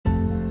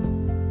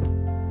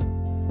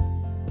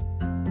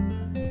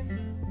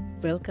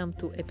Welcome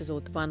to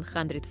episode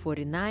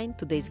 149.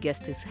 Today's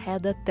guest is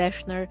Heather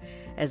Teschner.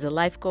 As a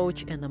life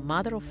coach and a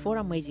mother of 4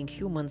 amazing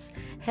humans,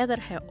 Heather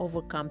has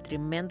overcome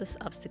tremendous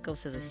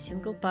obstacles as a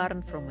single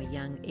parent from a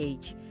young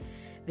age.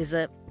 With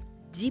a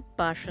deep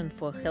passion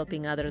for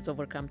helping others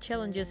overcome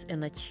challenges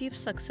and achieve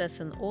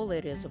success in all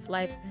areas of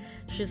life,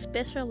 she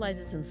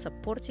specializes in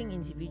supporting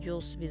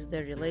individuals with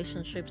their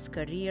relationships,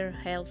 career,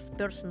 health,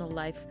 personal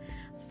life,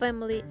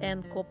 family,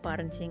 and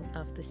co-parenting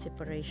after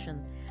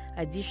separation.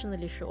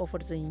 Additionally, she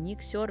offers a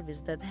unique service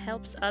that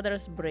helps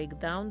others break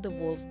down the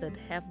walls that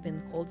have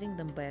been holding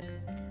them back,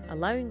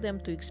 allowing them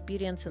to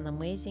experience an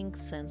amazing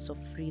sense of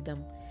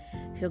freedom.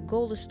 Her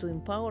goal is to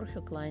empower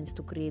her clients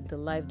to create the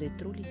life they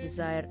truly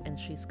desire, and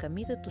she is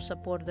committed to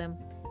support them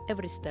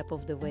every step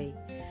of the way.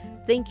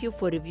 Thank you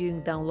for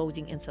reviewing,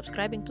 downloading, and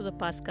subscribing to the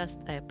podcast.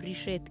 I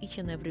appreciate each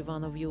and every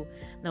one of you.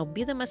 Now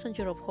be the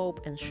messenger of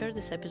hope and share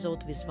this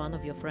episode with one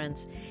of your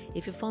friends.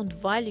 If you found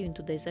value in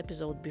today's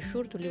episode, be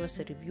sure to leave us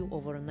a review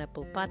over on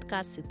Apple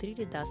Podcasts. It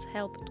really does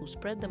help to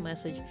spread the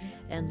message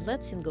and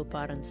let single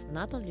parents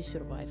not only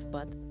survive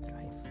but thrive.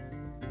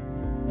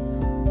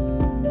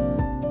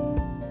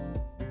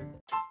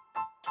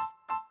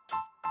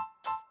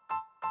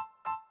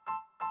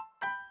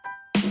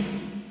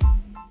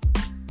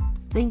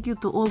 Thank you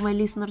to all my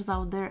listeners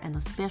out there, and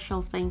a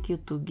special thank you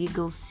to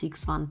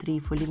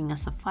Giggles613 for leaving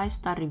us a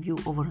 5-star review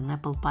over on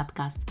Apple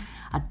Podcasts.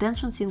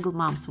 Attention single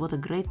moms, what a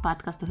great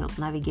podcast to help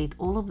navigate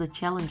all of the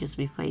challenges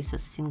we face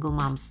as single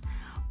moms.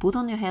 Put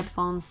on your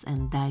headphones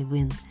and dive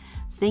in.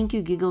 Thank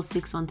you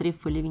Giggles613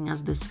 for leaving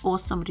us this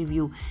awesome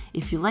review.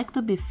 If you'd like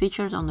to be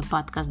featured on the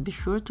podcast, be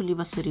sure to leave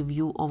us a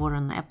review over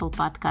on Apple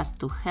Podcasts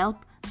to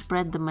help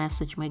spread the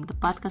message, make the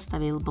podcast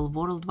available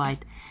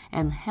worldwide,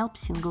 and help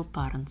single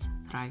parents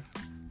thrive.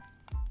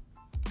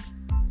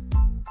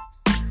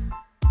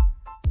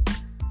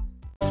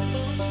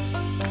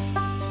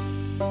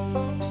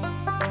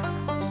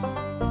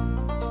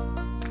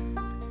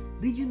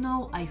 Did you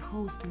know I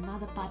host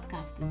another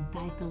podcast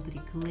entitled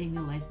Reclaim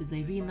Your Life with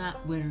Irina,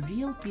 where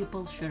real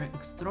people share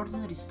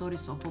extraordinary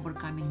stories of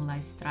overcoming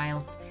life's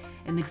trials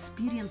and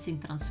experiencing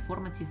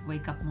transformative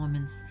wake-up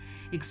moments.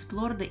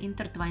 Explore the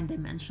intertwined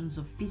dimensions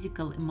of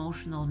physical,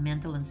 emotional,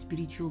 mental, and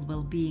spiritual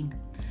well-being.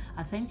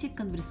 Authentic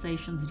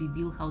conversations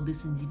reveal how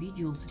these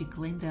individuals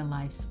reclaim their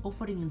lives,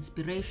 offering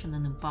inspiration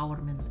and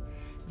empowerment.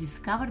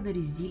 Discover the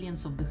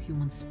resilience of the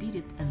human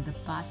spirit and the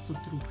path to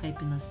true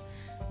happiness.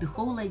 The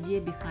whole idea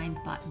behind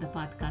the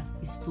podcast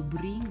is to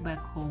bring back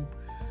hope.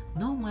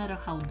 No matter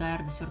how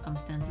dire the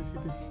circumstances,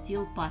 it is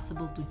still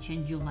possible to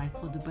change your life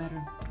for the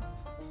better.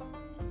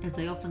 As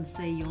I often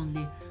say, you're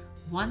only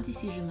one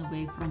decision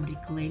away from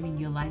reclaiming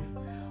your life.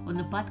 On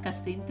the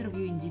podcast, I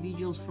interview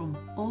individuals from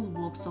all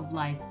walks of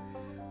life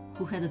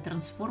who had a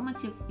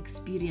transformative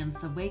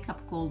experience, a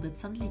wake-up call that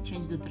suddenly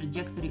changed the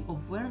trajectory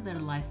of where their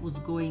life was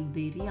going.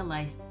 They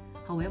realized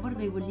however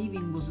they were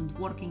living wasn't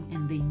working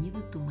and they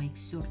needed to make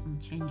certain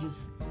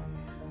changes.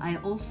 I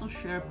also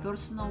share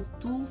personal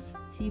tools,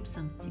 tips,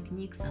 and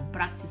techniques and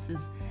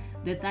practices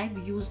that I've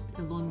used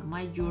along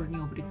my journey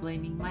of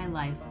reclaiming my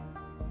life.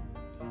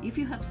 If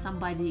you have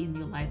somebody in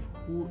your life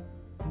who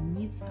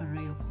needs a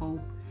ray of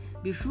hope,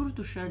 be sure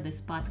to share this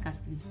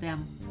podcast with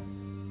them.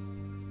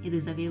 It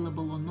is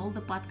available on all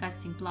the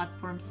podcasting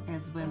platforms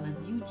as well as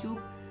YouTube,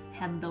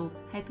 handle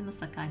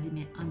Happiness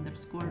Academy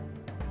 _.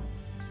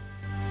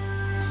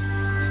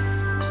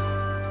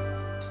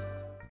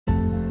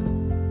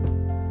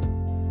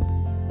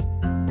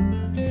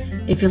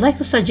 If you'd like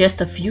to suggest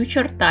a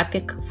future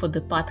topic for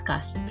the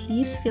podcast,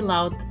 please fill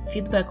out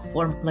feedback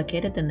form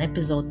located in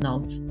episode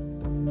notes.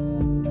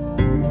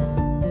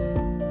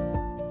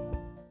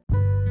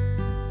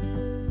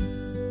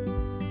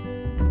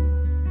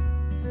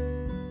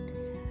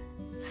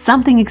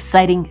 Something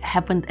exciting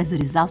happened as a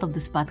result of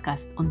this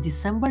podcast. On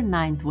December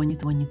 9,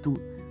 2022,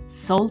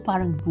 Soul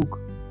Parent Book,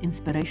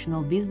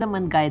 Inspirational Wisdom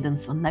and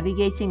Guidance on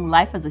Navigating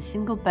Life as a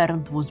Single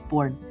Parent was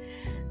born.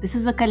 This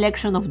is a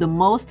collection of the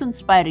most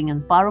inspiring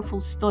and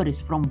powerful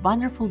stories from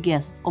wonderful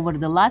guests over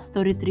the last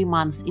 33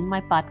 months in my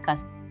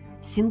podcast,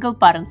 Single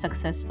Parent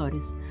Success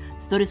Stories.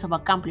 Stories of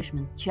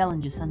accomplishments,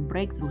 challenges, and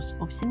breakthroughs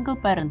of single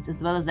parents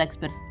as well as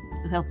experts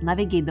to help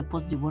navigate the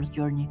post-divorce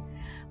journey.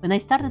 When I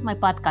started my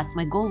podcast,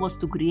 my goal was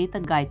to create a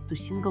guide to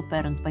single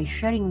parents by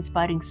sharing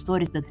inspiring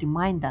stories that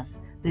remind us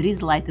there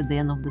is light at the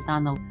end of the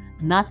tunnel.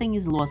 Nothing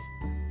is lost.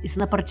 It's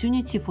an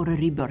opportunity for a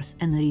rebirth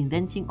and a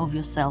reinventing of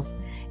yourself.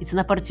 It's an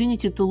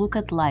opportunity to look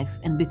at life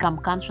and become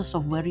conscious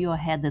of where you are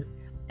headed,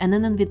 and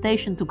an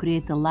invitation to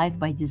create a life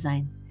by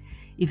design.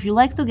 If you'd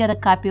like to get a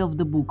copy of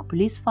the book,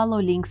 please follow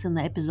links in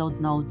the episode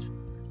notes.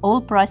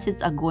 All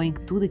proceeds are going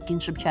to the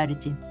Kinship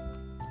charity.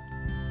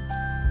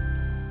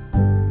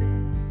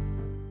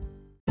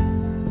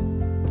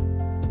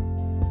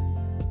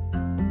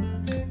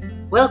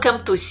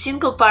 Welcome to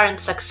Single Parent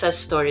Success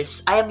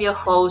Stories. I am your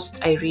host,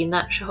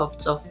 Irina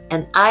Shekhovtsov,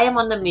 and I am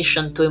on a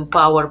mission to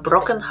empower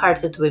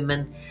broken-hearted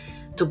women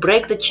to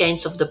break the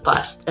chains of the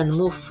past and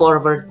move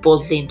forward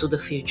boldly into the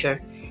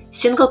future.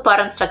 Single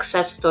Parent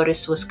Success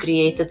Stories was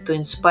created to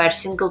inspire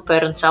single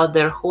parents out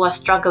there who are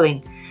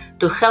struggling,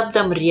 to help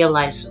them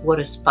realize what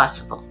is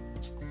possible.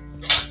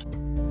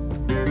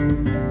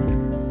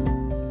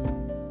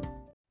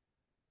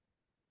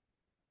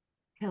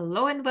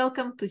 Hello and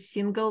welcome to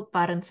Single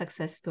Parent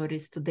Success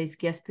Stories. Today's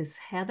guest is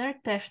Heather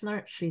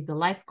Teschner. She's a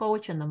life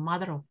coach and a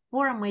mother of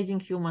 4 amazing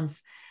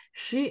humans.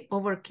 She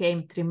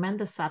overcame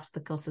tremendous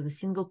obstacles as a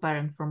single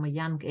parent from a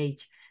young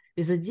age.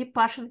 With a deep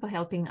passion for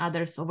helping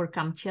others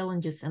overcome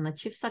challenges and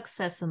achieve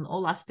success in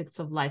all aspects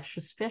of life,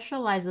 she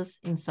specializes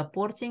in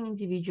supporting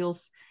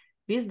individuals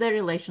with their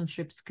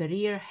relationships,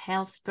 career,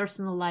 health,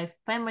 personal life,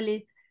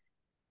 family,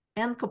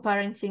 and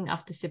co-parenting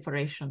after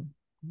separation.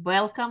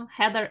 Welcome,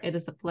 Heather. It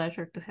is a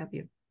pleasure to have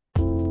you.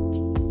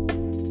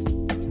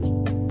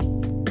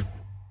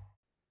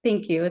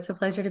 Thank you. It's a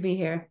pleasure to be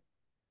here.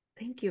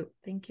 Thank you.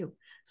 Thank you.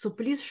 So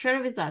please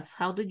share with us,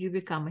 how did you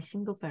become a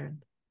single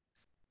parent?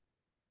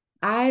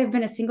 I've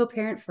been a single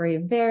parent for a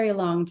very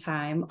long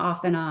time,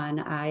 off and on.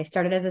 I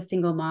started as a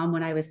single mom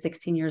when I was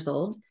 16 years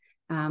old,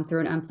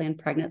 through an unplanned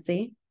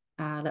pregnancy.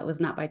 That was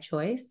not by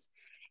choice.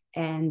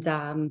 And,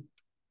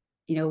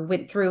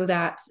 went through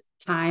that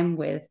time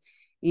with,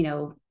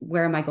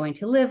 where am I going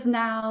to live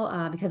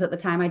now? Because at the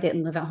time I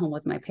didn't live at home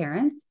with my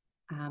parents.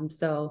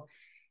 So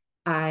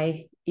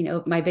my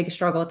biggest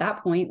struggle at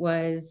that point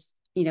was,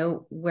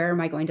 where am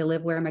I going to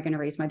live? Where am I going to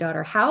raise my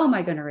daughter? How am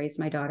I going to raise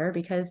my daughter?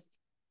 Because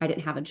I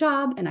didn't have a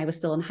job and I was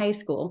still in high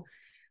school.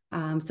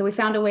 So we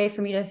found a way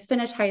for me to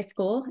finish high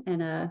school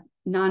in a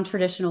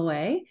non-traditional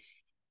way.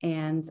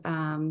 And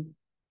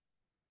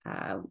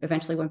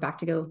eventually went back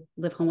to go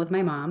live home with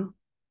my mom.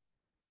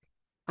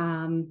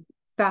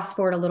 Fast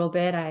forward a little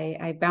bit,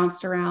 I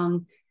bounced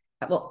around.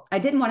 Well, I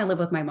didn't want to live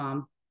with my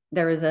mom.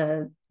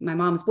 My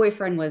mom's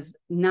boyfriend was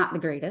not the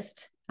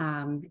greatest.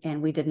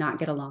 And we did not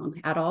get along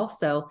at all.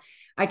 So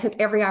I took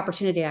every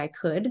opportunity I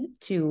could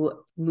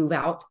to move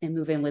out and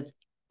move in with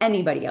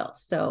anybody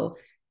else. So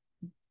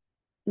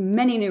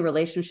many new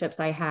relationships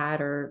I had,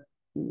 or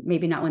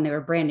maybe not when they were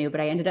brand new, but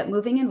I ended up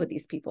moving in with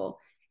these people.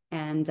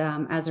 And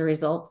as a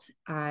result,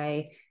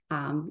 I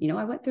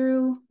went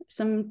through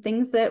some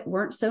things that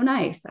weren't so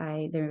nice.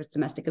 There was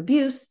domestic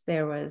abuse.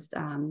 There was,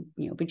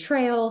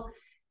 betrayal.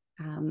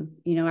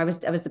 I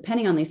was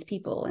depending on these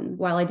people. And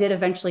while I did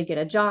eventually get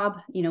a job,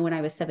 when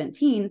I was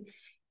 17,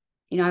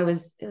 it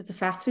was a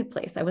fast food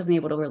place. I wasn't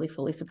able to really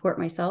fully support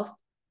myself.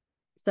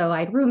 So I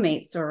had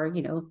roommates or,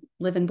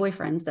 live-in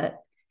boyfriends that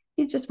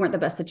just weren't the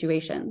best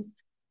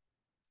situations.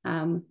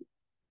 When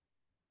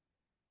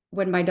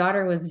my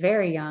daughter was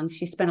very young,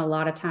 she spent a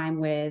lot of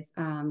time with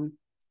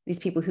these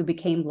people who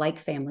became like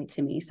family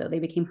to me. So they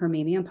became her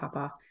Mimi and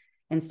Papa.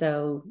 And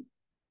so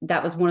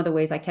that was one of the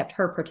ways I kept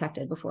her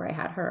protected before I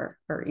had her,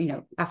 or,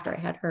 after I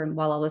had her and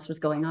while all this was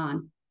going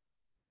on.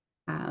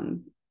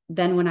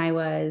 Then when I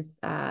was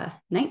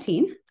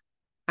 19,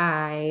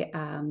 I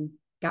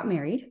got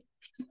married.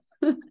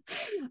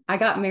 I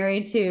got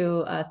married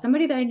to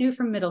somebody that I knew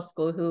from middle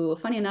school who,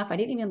 funny enough, I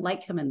didn't even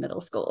like him in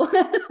middle school.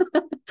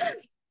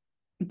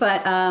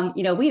 But,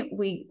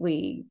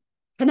 we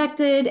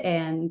connected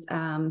and,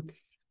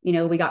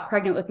 we got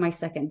pregnant with my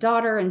second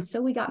daughter. And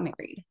so we got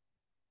married.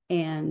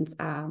 And,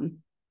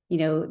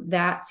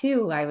 that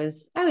too, I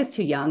was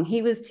too young.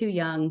 He was too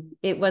young.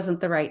 It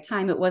wasn't the right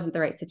time. It wasn't the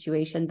right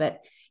situation. But,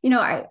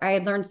 I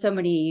had learned so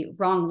many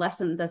wrong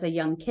lessons as a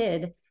young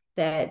kid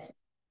that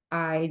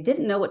I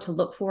didn't know what to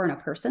look for in a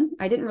person.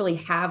 I didn't really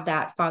have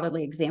that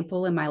fatherly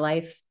example in my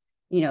life,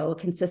 a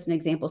consistent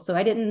example. So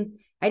I didn't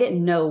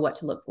know what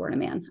to look for in a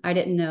man. I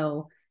didn't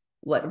know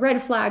what red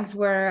flags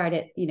were. I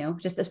didn't,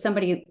 just if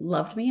somebody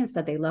loved me and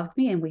said they loved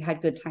me and we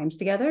had good times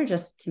together,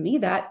 just to me,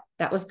 that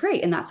was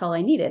great. And that's all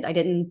I needed. I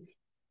didn't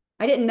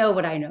know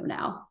what I know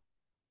now.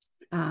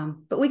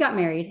 But we got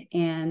married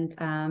and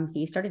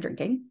he started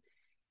drinking.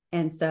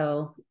 And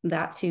so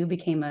that too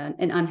became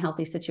an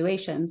unhealthy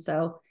situation.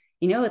 So,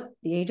 at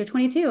the age of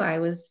 22, I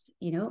was,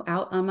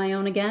 out on my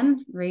own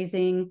again,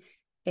 raising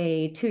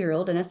a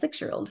 2-year-old and a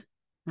 6-year-old,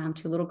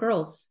 2 little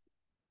girls.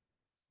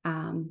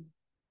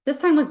 This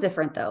time was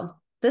different though.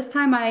 This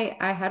time I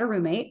had a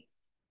roommate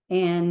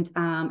and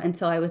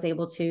until I was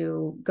able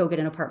to go get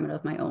an apartment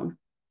of my own.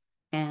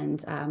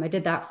 And I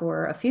did that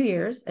for a few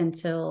years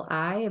until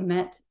I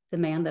met the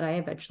man that I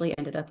eventually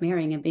ended up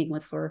marrying and being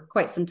with for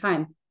quite some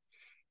time.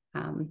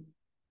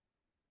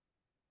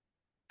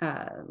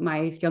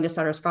 My youngest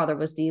daughter's father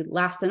was the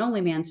last and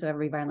only man to ever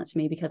be violent to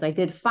me because I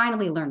did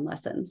finally learn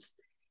lessons.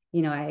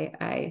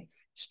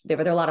 There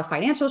were a lot of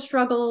financial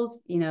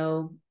struggles,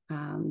 a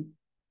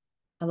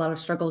lot of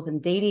struggles in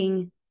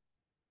dating,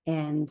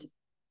 and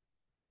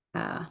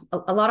a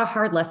lot of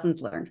hard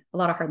lessons learned.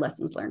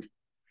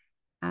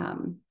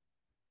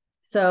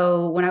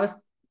 So when I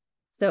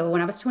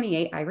was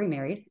 28, I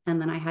remarried,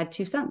 and then I had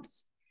 2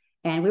 sons,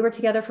 and we were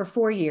together for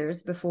 4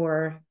 years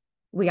before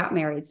we got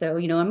married. So,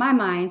 in my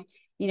mind,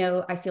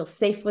 I feel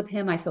safe with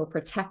him. I feel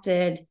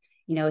protected.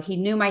 He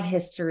knew my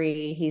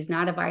history. He's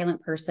not a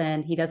violent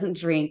person. He doesn't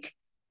drink.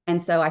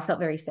 And so I felt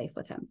very safe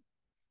with him.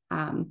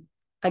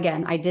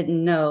 again, I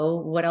didn't know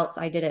what else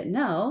I didn't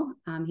know.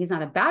 He's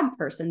not a bad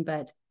person,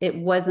 but it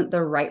wasn't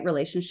the right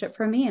relationship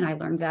for me. And I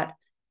learned that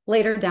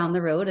later down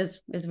the road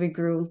as we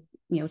grew,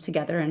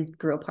 together and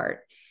grew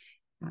apart.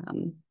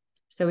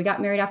 So we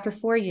got married after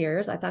 4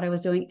 years. I thought I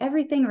was doing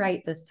everything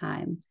right this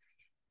time.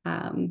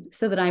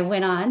 So then I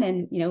went on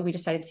and, we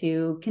decided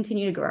to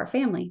continue to grow our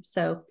family.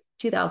 So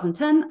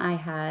 2010, I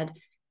had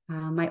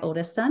my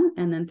oldest son.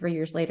 And then 3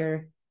 years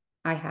later,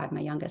 I had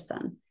my youngest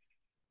son.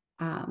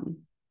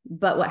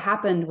 But what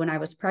happened when I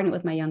was pregnant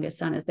with my youngest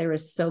son is there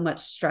was so much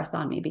stress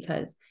on me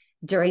because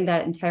during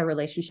that entire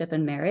relationship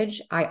and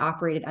marriage, I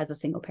operated as a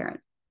single parent.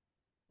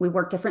 We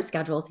worked different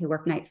schedules. He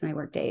worked nights and I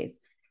worked days.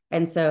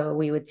 And so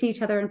we would see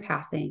each other in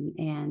passing.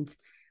 And,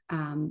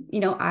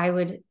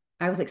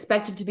 I was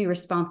expected to be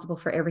responsible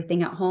for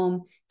everything at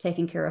home,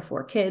 taking care of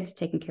 4 kids,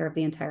 taking care of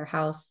the entire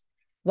house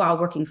while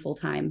working full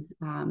time.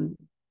 And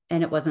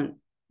it wasn't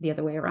the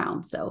other way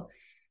around. So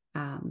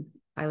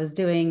I was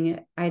doing,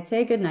 I'd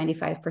say a good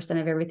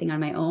 95% of everything on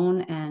my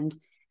own. And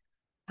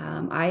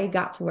I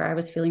got to where I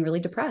was feeling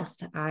really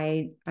depressed.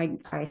 I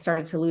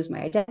started to lose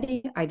my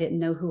identity. I didn't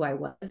know who I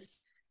was.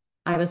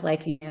 I was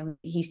like,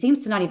 he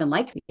seems to not even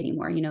like me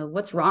anymore.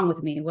 What's wrong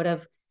with me?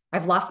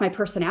 I've lost my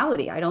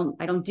personality. I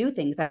don't do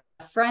things. I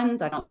have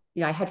friends. I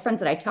had friends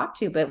that I talked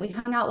to, but we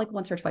hung out like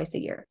once or twice a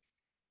year.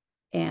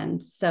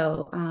 And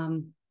so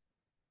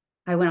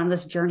I went on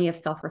this journey of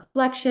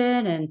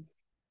self-reflection and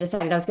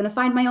decided I was going to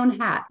find my own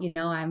hat. Who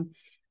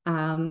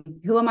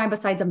am I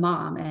besides a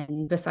mom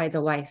and besides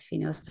a wife?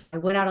 So I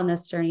went out on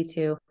this journey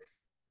to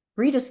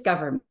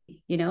rediscover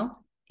me,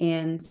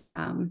 and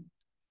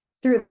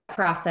through the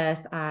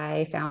process,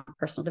 I found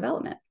personal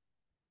development.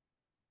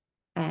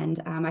 And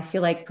I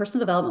feel like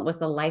personal development was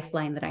the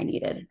lifeline that I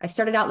needed. I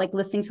started out like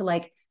listening to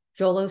like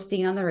Joel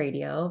Osteen on the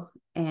radio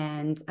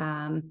and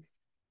a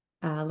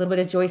little bit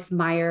of Joyce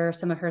Meyer,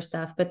 some of her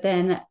stuff. But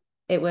then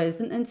it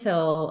wasn't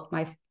until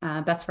my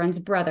best friend's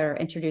brother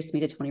introduced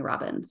me to Tony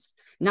Robbins,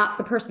 not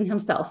the person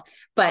himself,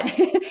 but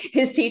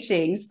his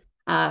teachings.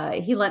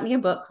 He lent me a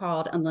book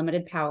called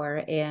Unlimited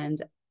Power.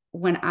 And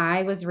when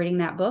I was reading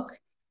that book,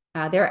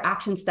 there are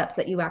action steps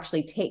that you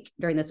actually take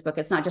during this book.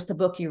 It's not just a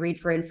book you read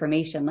for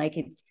information. Like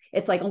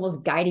it's like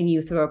almost guiding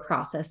you through a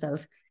process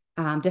of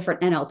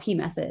different NLP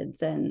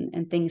methods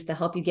and things to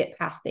help you get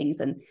past things.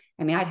 And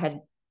I mean, I'd had,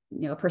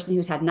 a person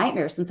who's had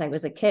nightmares since I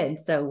was a kid.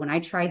 So when I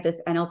tried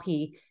this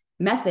NLP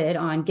method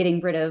on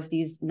getting rid of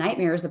these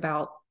nightmares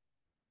about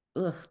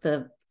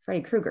the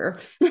Freddy Krueger,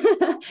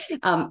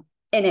 and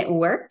it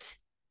worked,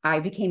 I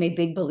became a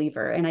big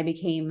believer and I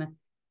became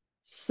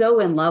so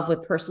in love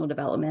with personal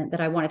development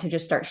that I wanted to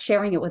just start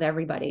sharing it with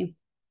everybody.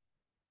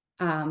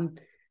 The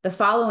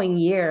following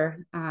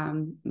year,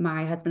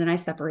 my husband and I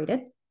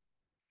separated.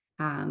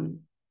 I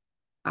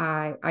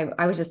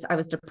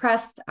was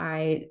depressed.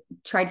 I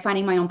tried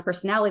finding my own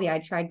personality. I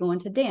tried going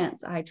to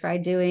dance. I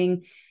tried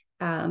doing,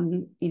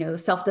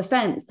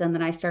 self-defense. And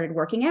then I started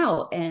working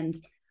out and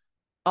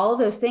all of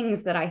those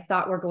things that I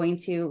thought were going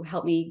to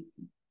help me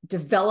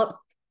develop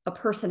a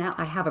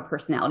personality. I have a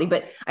personality,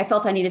 but I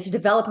felt I needed to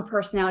develop a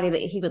personality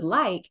that he would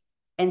like.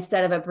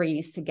 Instead of it bringing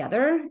us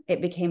together,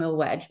 it became a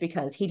wedge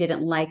because he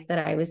didn't like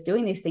that I was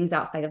doing these things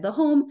outside of the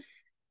home.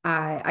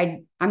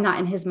 I'm not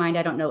in his mind.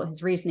 I don't know what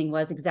his reasoning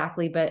was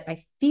exactly, but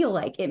I feel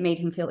like it made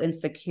him feel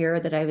insecure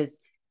that I was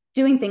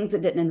doing things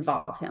that didn't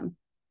involve him.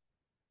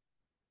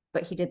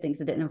 But he did things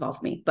that didn't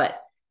involve me. But,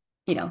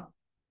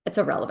 it's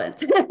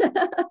irrelevant.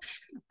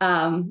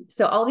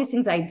 So all these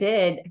things I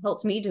did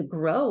helped me to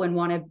grow and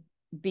want to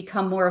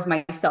become more of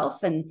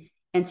myself and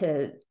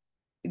to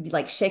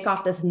like shake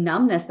off this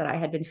numbness that I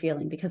had been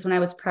feeling. Because when I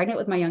was pregnant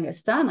with my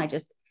youngest son,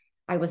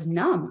 I was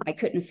numb. I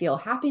couldn't feel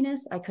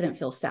happiness. I couldn't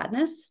feel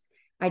sadness.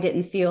 I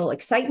didn't feel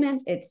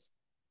excitement.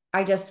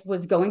 I just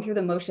was going through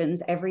the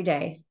motions every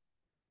day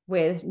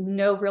with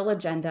no real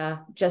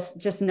agenda,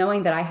 just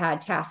knowing that I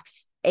had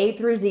tasks A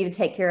through Z to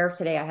take care of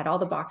today. I had all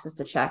the boxes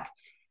to check,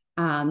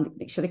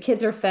 make sure the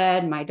kids are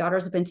fed. My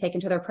daughters have been taken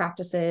to their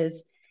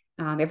practices.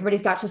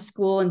 Everybody's got to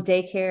school and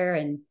daycare,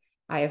 and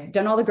I've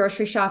done all the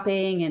grocery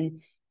shopping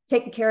and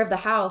taken care of the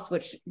house,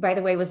 which by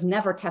the way, was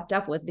never kept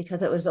up with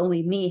because it was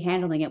only me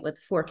handling it with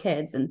 4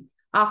 kids. And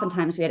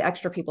oftentimes we had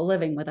extra people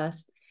living with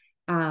us.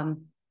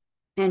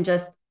 And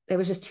it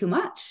was just too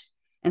much.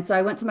 And so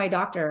I went to my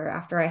doctor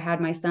after I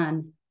had my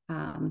son.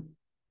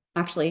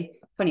 Actually,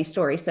 funny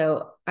story.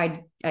 So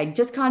I'd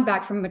just gone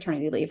back from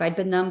maternity leave. I'd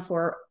been numb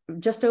for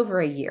just over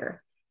a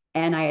year.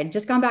 And I had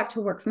just gone back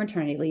to work for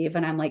maternity leave.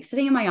 And I'm like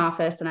sitting in my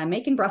office and I'm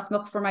making breast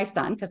milk for my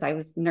son because I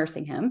was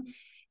nursing him.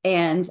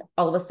 And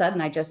all of a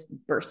sudden I just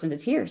burst into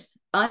tears,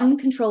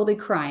 uncontrollably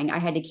crying. I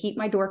had to keep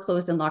my door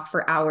closed and locked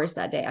for hours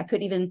that day. I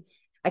couldn't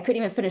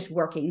even finish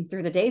working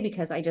through the day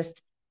because I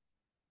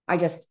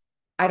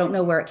don't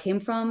know where it came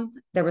from.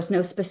 There was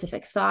no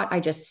specific thought.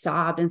 I just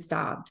sobbed and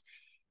sobbed.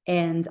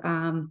 And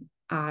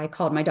I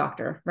called my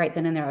doctor right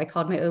then and there. I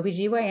called my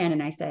OBGYN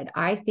and I said,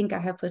 I think I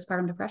have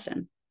postpartum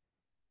depression.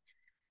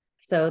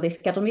 So they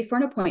scheduled me for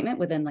an appointment.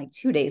 Within like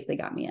 2 days, they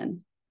got me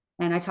in.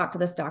 And I talked to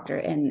this doctor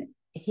and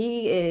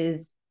he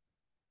is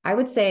I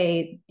would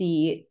say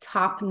the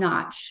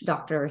top-notch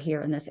doctor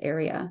here in this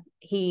area.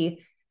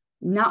 He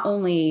not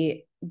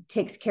only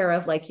takes care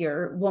of like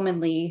your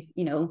womanly,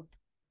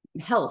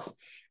 health.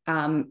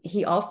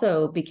 He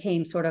also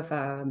became sort of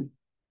a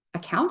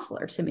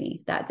counselor to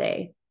me that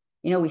day.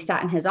 We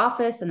sat in his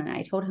office and then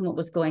I told him what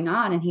was going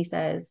on. And he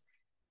says,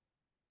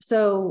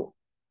 so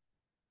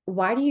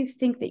why do you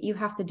think that you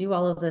have to do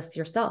all of this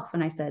yourself?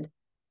 And I said,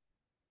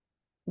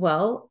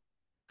 well,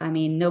 I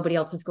mean, nobody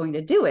else is going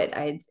to do it.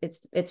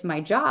 It's my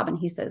job. And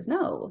he says,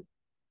 no.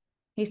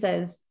 He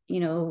says,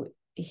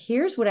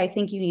 here's what I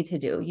think you need to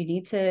do. You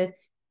need to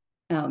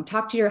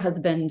talk to your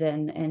husband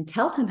and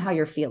tell him how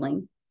you're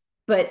feeling.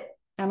 But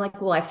I'm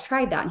like, well, I've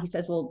tried that. And he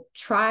says, well,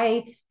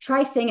 try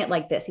saying it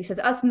like this. He says,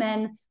 us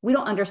men, we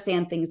don't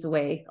understand things the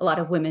way a lot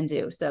of women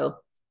do. So,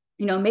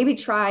 maybe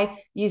try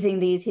using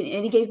these. And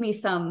he gave me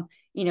some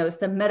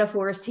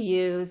metaphors to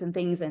use and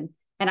things. And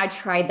I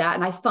tried that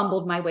and I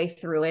fumbled my way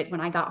through it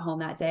when I got home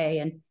that day.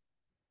 And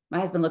my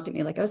husband looked at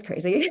me like I was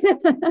crazy.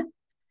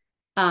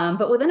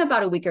 But within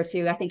about a week or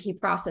two, I think he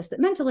processed it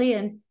mentally.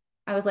 And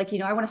I was like,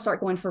 I want to start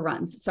going for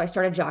runs. So I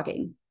started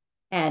jogging.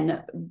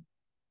 And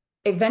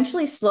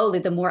eventually, slowly,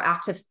 the more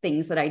active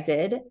things that I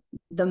did,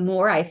 the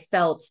more I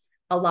felt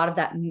a lot of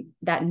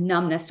that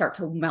numbness start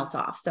to melt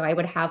off. So I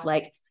would have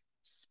like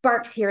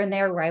sparks here and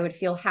there where I would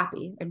feel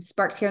happy, and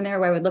sparks here and there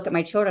where I would look at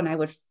my children. I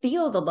would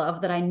feel the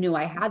love that I knew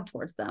I had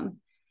towards them.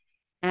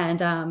 And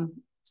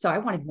so I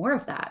wanted more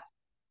of that.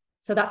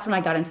 So that's when I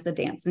got into the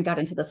dance and got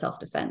into the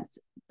self-defense.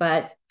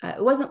 But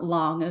it wasn't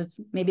long. It was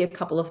maybe a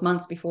couple of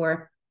months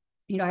before,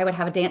 I would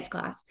have a dance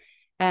class.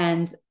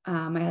 And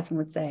my husband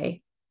would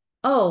say,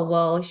 oh,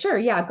 well, sure.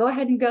 Yeah, go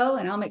ahead and go.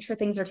 And I'll make sure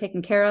things are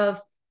taken care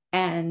of.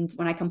 And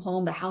when I come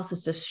home, the house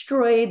is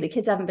destroyed. The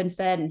kids haven't been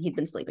fed and he'd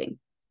been sleeping.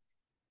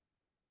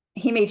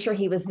 He made sure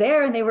he was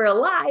there and they were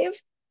alive,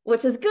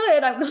 which is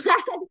good. I'm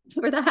glad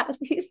for that at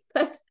least.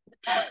 But,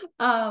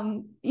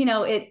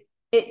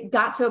 it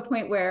got to a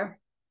point where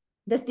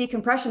this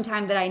decompression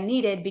time that I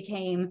needed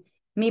became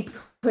me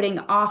putting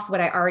off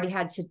what I already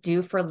had to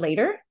do for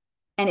later.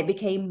 And it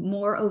became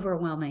more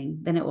overwhelming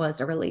than it was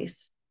a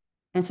release.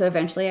 And so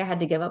eventually I had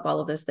to give up all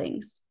of those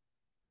things.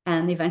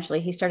 And eventually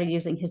he started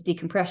using his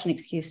decompression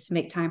excuse to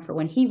make time for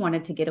when he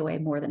wanted to get away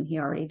more than he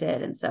already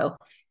did. And so,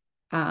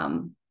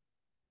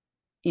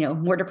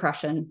 more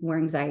depression, more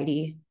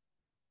anxiety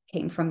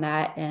came from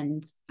that.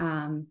 And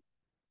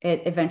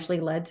it eventually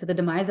led to the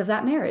demise of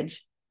that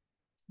marriage.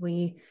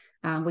 We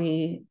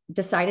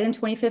decided in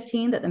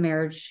 2015 that the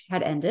marriage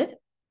had ended.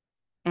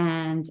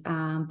 And,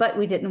 but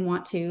we didn't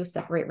want to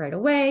separate right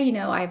away.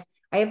 I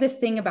have this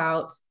thing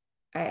about,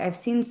 I've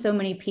seen so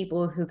many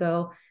people who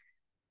go,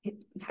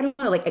 I don't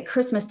know, like at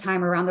Christmas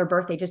time around their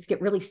birthday, just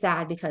get really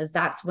sad because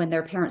that's when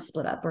their parents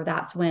split up, or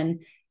that's when,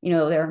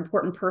 their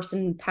important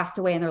person passed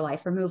away in their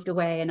life or moved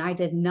away. And I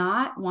did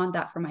not want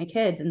that for my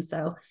kids. And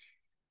so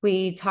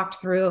we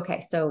talked through,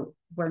 okay, so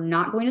we're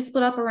not going to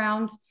split up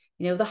around,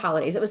 the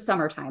holidays. It was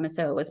summertime. And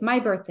so it was my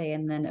birthday.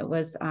 And then it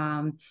was,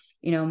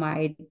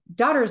 my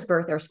daughter's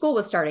birthday, or school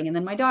was starting, and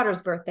then my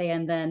daughter's birthday,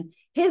 and then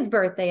his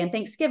birthday, and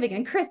Thanksgiving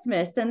and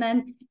Christmas. And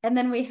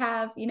then we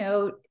have,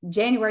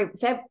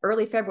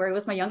 early February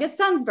was my youngest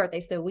son's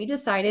birthday. So we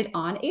decided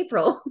on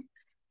April.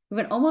 We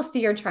went almost a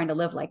year trying to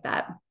live like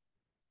that.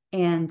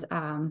 And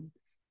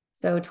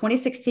so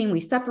 2016, we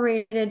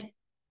separated.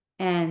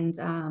 And,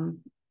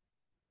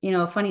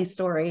 a funny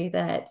story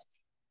that,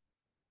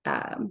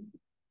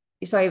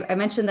 so I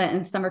mentioned that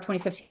in summer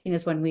 2015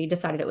 is when we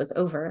decided it was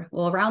over.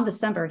 Well, around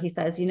December, he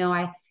says,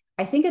 I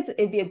think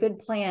it'd be a good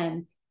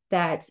plan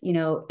that,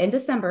 in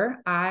December,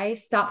 I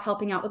stop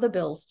helping out with the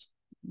bills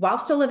while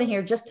still living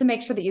here, just to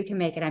make sure that you can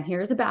make it. I'm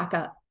here as a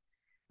backup,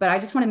 but I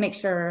just want to make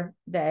sure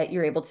that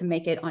you're able to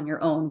make it on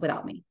your own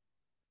without me.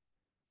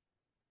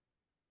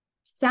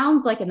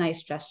 Sounds like a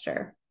nice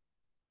gesture,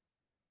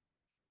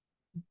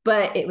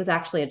 but it was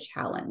actually a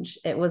challenge.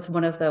 It was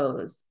one of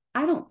those,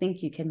 I don't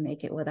think you can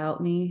make it without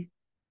me.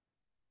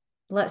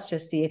 Let's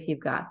just see if you've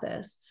got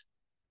this.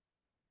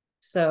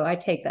 So I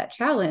take that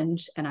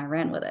challenge and I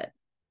ran with it.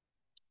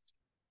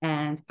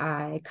 And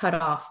I cut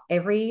off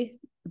every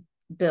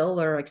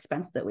bill or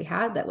expense that we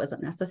had that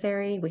wasn't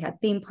necessary. We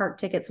had theme park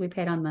tickets we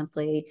paid on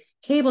monthly,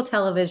 cable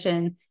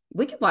television.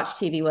 We could watch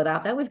TV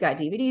without that. We've got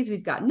DVDs,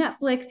 we've got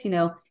Netflix,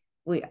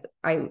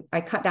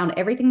 I cut down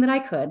everything that I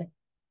could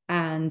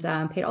and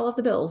paid all of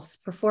the bills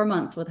for 4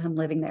 months with him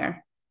living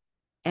there,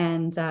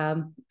 and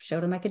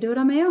showed him I could do it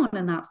on my own.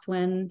 And that's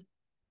when,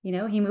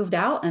 he moved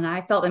out and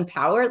I felt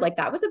empowered. Like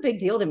that was a big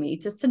deal to me,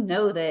 just to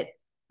know that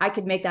I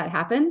could make that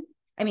happen.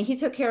 I mean, he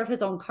took care of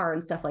his own car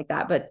and stuff like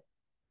that, but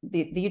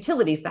the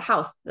utilities, the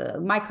house,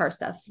 my car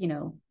stuff,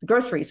 the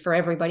groceries for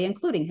everybody,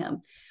 including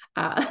him.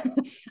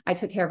 I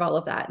took care of all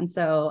of that. And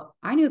so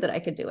I knew that I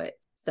could do it.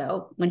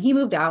 So when he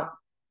moved out,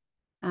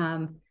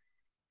 that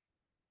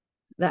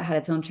had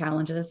its own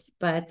challenges,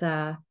 but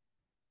I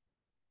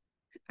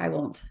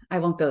won't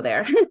go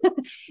there.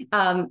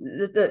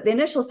 The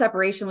initial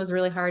separation was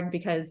really hard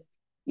because,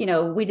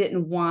 we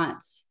didn't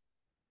want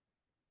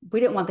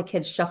the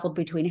kids shuffled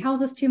between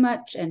houses too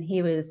much. And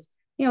he was,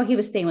 he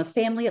was staying with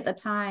family at the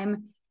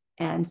time.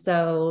 And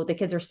so the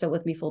kids are still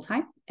with me full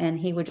time, and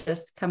he would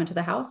just come into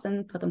the house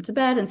and put them to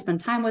bed and spend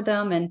time with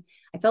them. And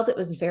I felt it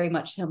was very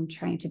much him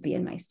trying to be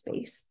in my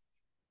space.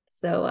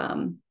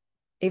 So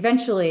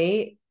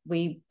eventually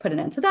we put an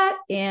end to that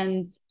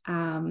and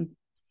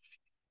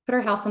put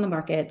our house on the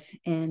market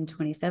in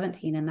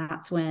 2017. And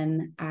that's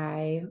when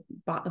I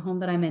bought the home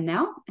that I'm in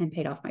now and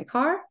paid off my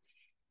car,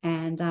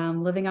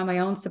 and living on my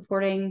own,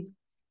 supporting,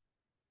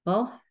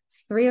 well,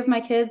 3 of my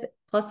kids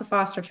plus a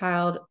foster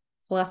child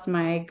plus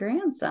my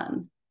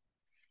grandson.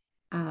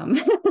 I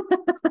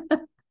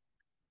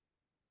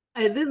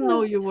didn't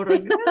know you were a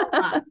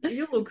grandma.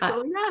 You look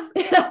so young.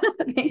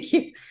 Thank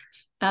you.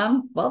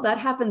 Well, that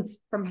happens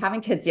from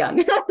having kids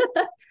young.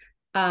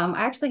 I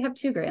actually have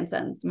 2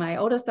 grandsons. My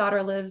oldest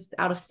daughter lives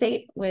out of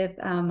state with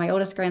my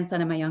oldest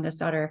grandson, and my youngest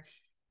daughter,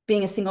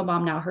 being a single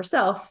mom now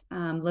herself,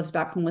 lives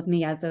back home with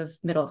me as of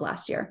middle of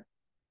last year.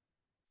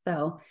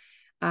 So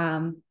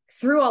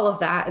through all of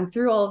that and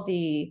through all of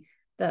the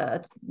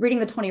reading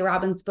the Tony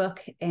Robbins book,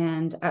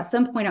 and at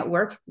some point at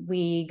work,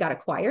 we got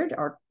acquired,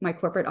 or my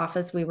corporate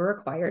office, we were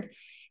acquired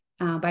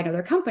by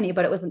another company,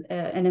 but it was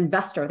an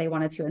investor. They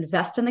wanted to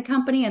invest in the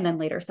company and then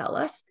later sell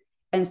us.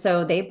 And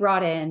so they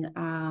brought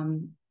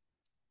in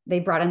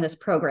this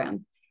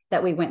program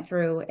that we went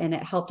through, and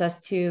it helped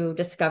us to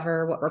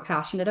discover what we're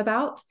passionate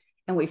about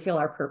and we feel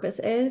our purpose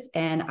is.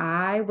 And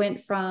I went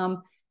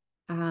from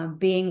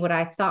being what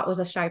I thought was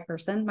a shy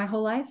person my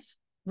whole life.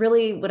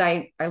 Really, what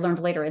I learned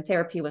later in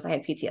therapy was I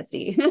had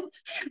PTSD,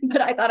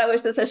 but I thought I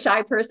was just a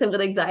shy person with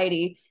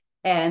anxiety.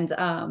 And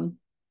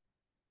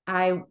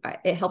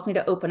it helped me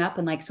to open up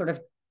and like sort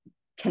of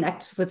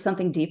connect with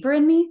something deeper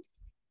in me.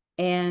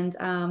 And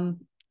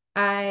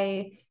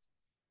I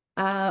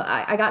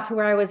got to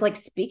where I was like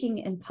speaking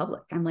in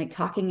public. I'm like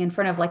talking in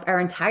front of like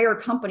our entire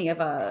company of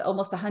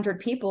almost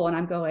 100 people. And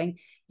I'm going,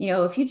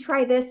 if you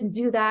try this and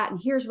do that, and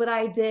here's what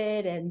I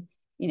did. And,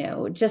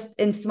 just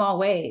in small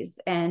ways,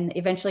 and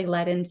eventually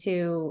led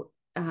into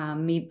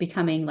me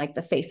becoming like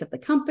the face of the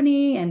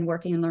company and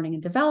working in learning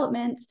and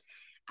development.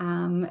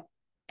 And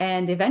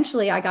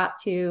eventually I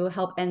got to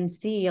help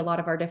MC a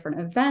lot of our different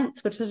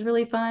events, which was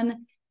really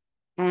fun.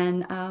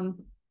 And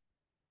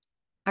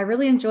I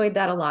really enjoyed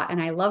that a lot.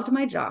 And I loved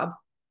my job.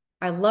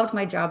 I loved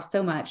my job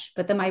so much.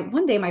 But then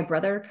one day my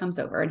brother comes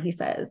over and he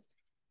says,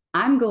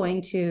 I'm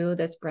going to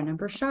this Brendan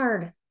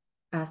Burchard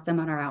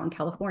seminar out in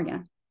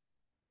California.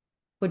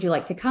 Would you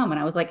like to come?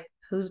 And I was like,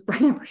 who's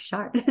Brendan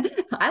Burchard?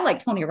 I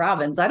like Tony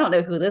Robbins. I don't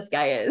know who this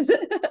guy is.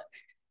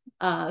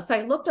 So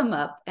I looked him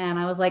up and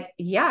I was like,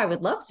 yeah, I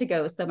would love to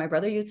go. So my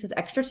brother used his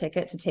extra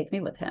ticket to take me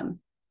with him.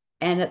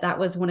 And that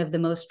was one of the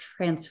most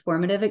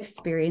transformative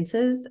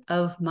experiences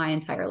of my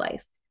entire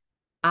life.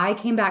 I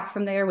came back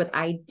from there with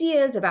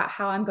ideas about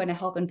how I'm going to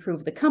help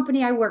improve the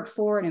company I work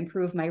for and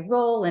improve my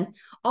role and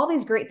all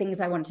these great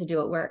things I wanted to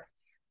do at work.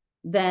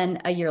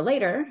 Then a year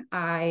later,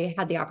 I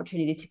had the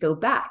opportunity to go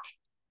back.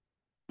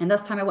 And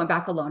this time I went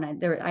back alone.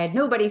 I had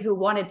nobody who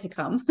wanted to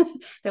come.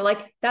 They're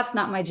like, that's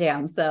not my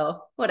jam.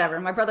 So whatever.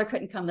 My brother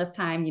couldn't come this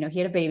time. He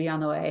had a baby on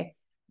the way.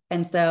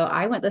 And so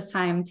I went this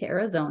time to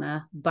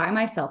Arizona by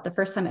myself, the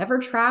first time ever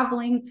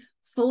traveling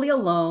fully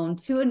alone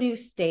to a new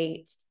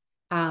state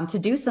to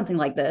do something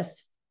like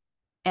this.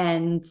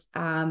 And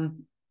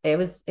it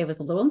was a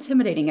little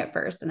intimidating at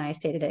first. And I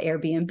stayed at an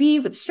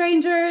Airbnb with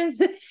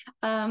strangers.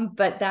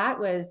 But that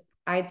was,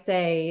 I'd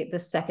say, the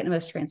second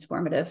most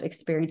transformative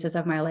experiences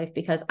of my life,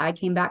 because I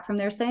came back from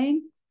there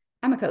saying,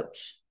 I'm a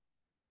coach.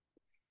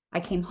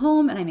 I came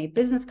home and I made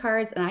business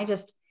cards, and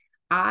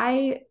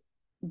I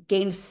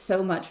gained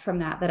so much from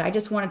that I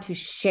just wanted to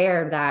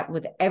share that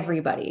with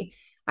everybody.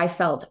 I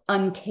felt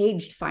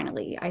uncaged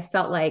finally. I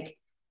felt like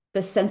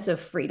the sense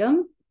of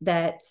freedom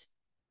that,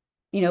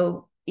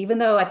 even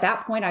though at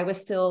that point I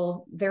was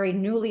still very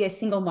newly a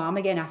single mom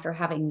again, after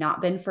having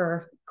not been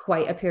for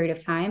quite a period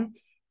of time.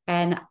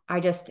 And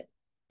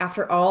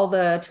after all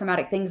the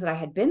traumatic things that I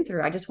had been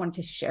through, I just wanted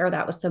to share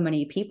that with so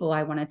many people.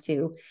 I wanted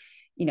to,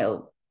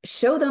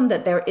 show them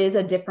that there is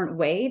a different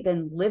way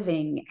than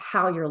living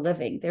how you're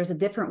living. There's a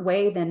different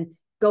way than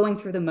going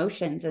through the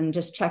motions and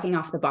just checking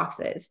off the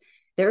boxes.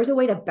 There's a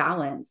way to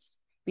balance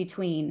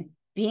between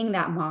being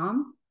that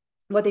mom,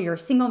 whether you're a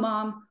single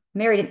mom,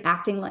 married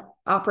and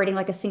operating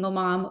like a single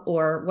mom,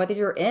 or whether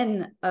you're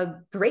in a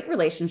great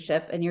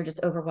relationship and you're just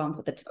overwhelmed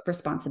with the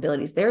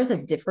responsibilities. There is a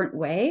different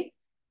way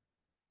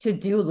to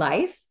do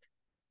life,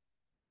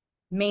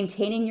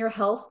 maintaining your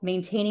health,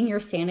 maintaining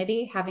your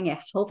sanity, having a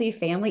healthy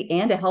family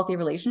and a healthy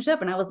relationship.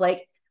 And I was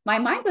like, my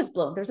mind was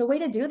blown. There's a way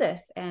to do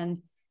this. And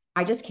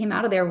I just came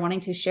out of there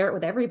wanting to share it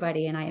with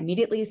everybody. And I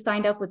immediately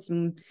signed up with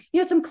some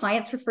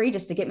clients for free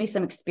just to get me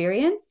some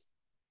experience.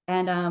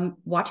 And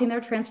watching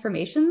their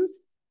transformations,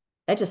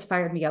 that just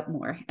fired me up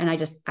more. And I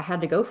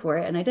had to go for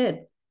it. And I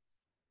did.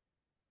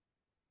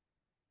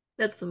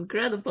 That's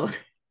incredible.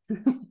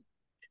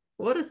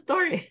 What a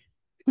story.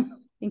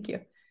 Thank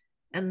you.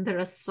 And there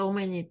are so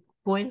many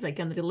points I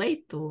can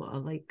relate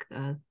to,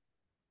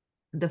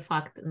 the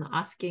fact and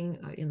asking,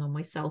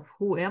 myself,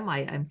 who am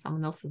I? I'm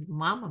someone else's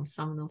mom, I'm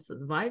someone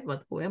else's wife,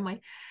 but who am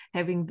I?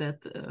 Having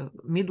that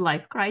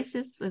midlife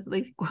crisis, as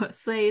they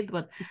say it,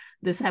 but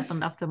this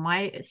happened after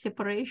my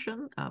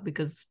separation,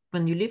 because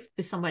when you live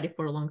with somebody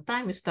for a long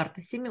time, you start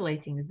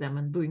assimilating them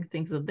and doing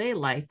things that they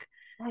like.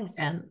 Yes.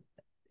 And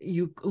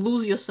you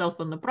lose yourself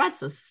in the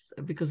process,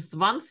 because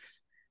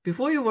once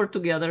before you were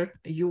together,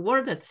 you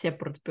were that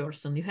separate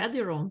person. You had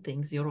your own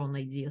things, your own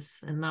ideas,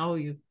 and now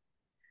you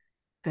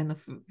kind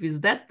of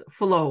with that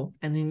flow,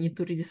 and you need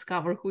to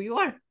rediscover who you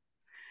are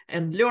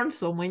and learn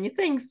so many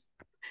things.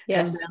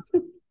 Yes. And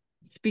then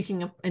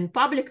speaking in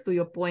public, to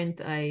your point,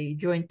 I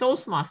joined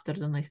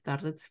Toastmasters and I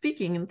started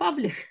speaking in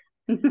public.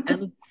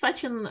 And it's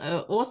such an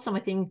awesome, I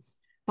think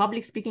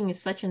public speaking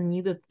is such a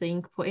needed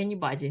thing for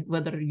anybody,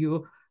 whether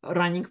you're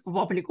running for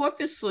public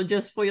office or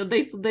just for your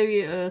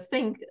day-to-day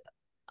thing,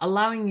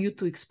 allowing you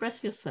to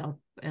express yourself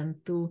and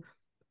to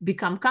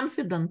become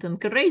confident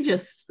and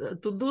courageous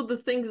to do the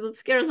things that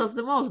scares us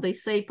the most. They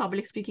say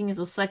public speaking is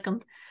the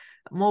second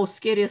most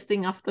scariest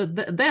thing after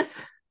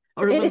death.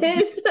 Or it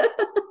is.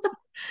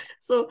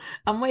 So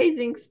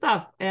amazing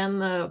stuff.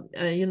 And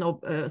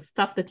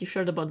stuff that you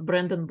shared about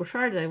Brandon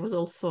Bouchard. I was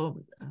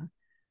also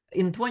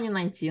in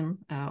 2019.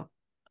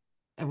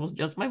 I was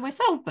just by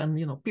myself,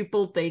 and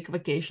people take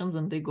vacations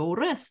and they go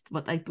rest,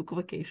 but I took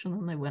vacation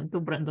and I went to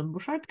Brandon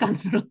Bouchard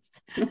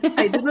conference.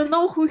 I didn't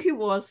know who he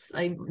was.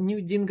 I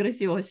knew Dean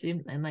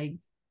Graziosi and I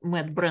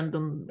met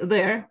Brandon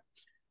there,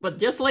 but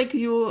just like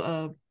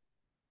you,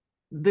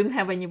 didn't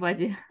have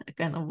anybody. I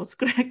kind of was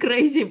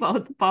crazy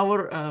about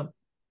power,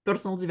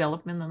 personal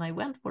development, and I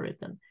went for it.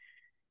 And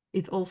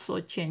it also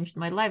changed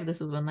my life.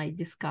 This is when I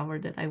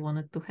discovered that I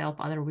wanted to help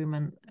other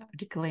women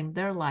reclaim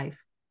their life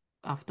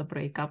after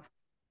breakup,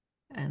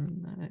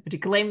 and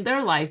reclaim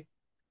their life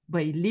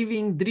by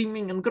living,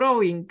 dreaming, and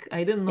growing.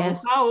 I didn't know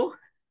how,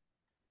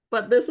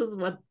 but this is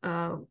what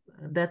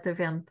that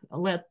event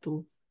led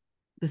to.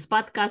 This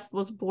podcast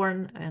was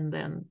born, and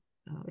then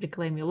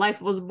Reclaim Your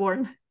Life was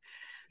born,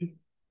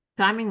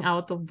 coming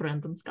out of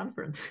Brandon's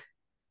conference.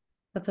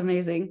 That's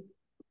amazing.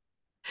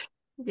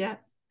 Yeah.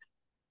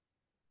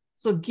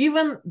 So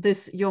given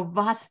this, your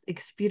vast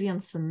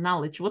experience and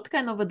knowledge, what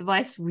kind of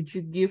advice would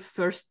you give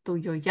first to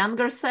your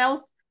younger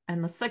self?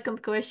 And the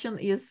second question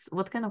is,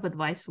 what kind of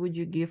advice would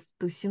you give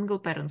to single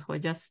parents who are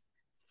just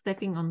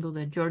stepping onto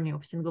the journey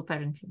of single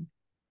parenting?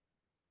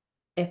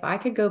 If I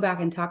could go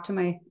back and talk to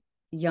my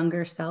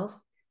younger self,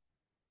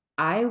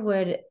 I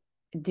would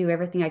do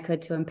everything I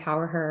could to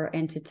empower her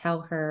and to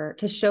tell her,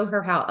 to show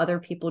her how other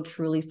people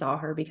truly saw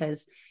her.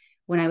 Because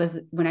when I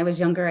was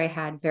younger, I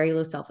had very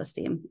low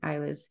self-esteem. I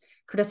was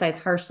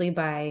criticized harshly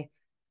by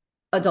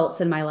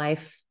adults in my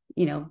life,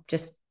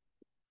 just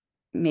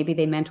maybe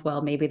they meant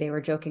well, maybe they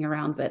were joking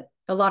around, but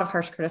a lot of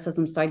harsh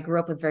criticism. So I grew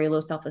up with very low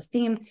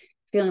self-esteem,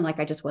 feeling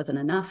like I just wasn't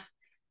enough,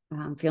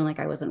 feeling like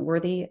I wasn't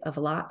worthy of a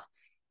lot.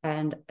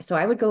 And so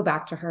I would go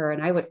back to her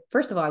and I would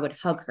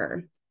hug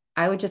her.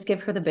 I would just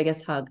give her the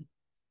biggest hug.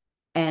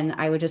 And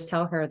I would just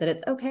tell her that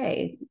it's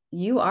okay.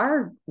 You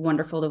are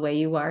wonderful the way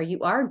you are.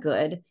 You are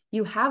good.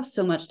 You have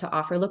so much to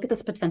offer. Look at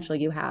this potential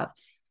you have.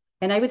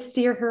 And I would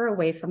steer her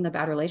away from the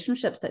bad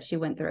relationships that she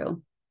went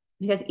through.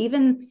 Because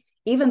even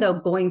though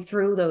going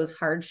through those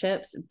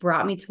hardships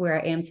brought me to where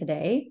I am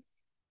today,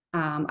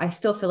 I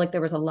still feel like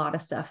there was a lot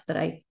of stuff that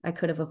I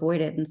could have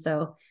avoided. And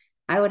so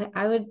I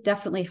would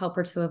definitely help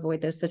her to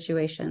avoid those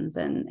situations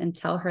and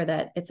tell her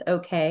that it's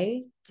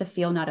okay to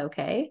feel not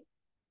okay.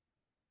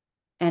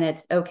 And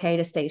it's okay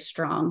to stay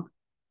strong.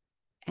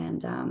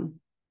 And,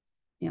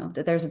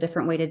 that there's a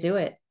different way to do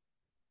it.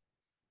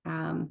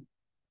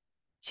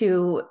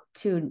 To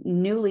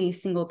newly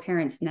single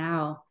parents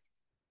now,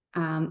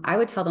 I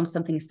would tell them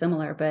something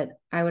similar, but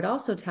I would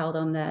also tell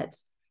them that,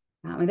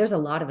 there's a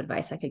lot of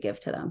advice I could give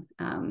to them.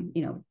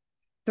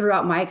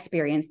 Throughout my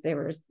experience,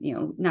 there was,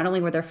 not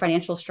only were there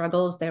financial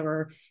struggles, there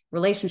were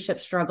relationship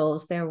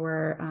struggles, there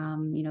were,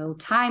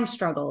 time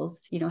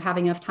struggles,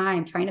 having enough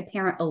time, trying to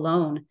parent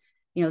alone.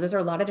 Those are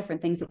a lot of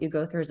different things that you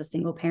go through as a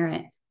single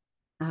parent.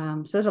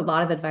 So there's a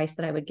lot of advice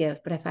that I would give,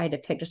 but if I had to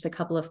pick just a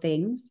couple of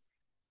things,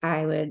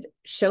 I would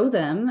show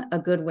them a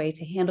good way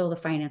to handle the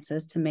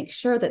finances to make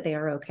sure that they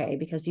are okay,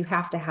 because you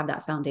have to have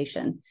that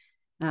foundation.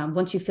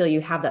 Once you feel you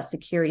have that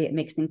security, it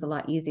makes things a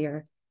lot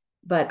easier.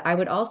 But I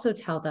would also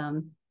tell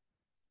them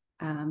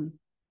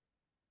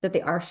that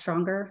they are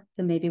stronger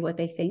than maybe what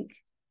they think,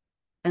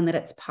 and that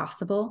it's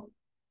possible.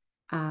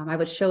 I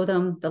would show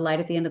them the light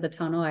at the end of the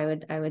tunnel.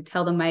 I would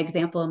tell them my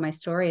example and my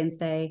story and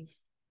say,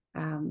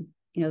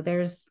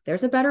 there's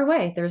a better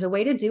way. There's a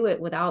way to do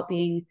it without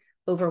being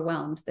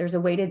overwhelmed. There's a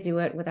way to do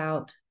it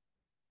without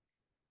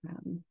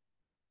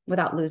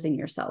losing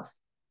yourself.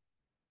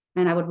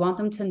 And I would want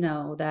them to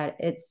know that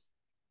it's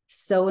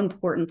so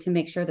important to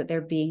make sure that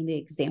they're being the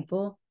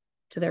example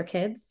to their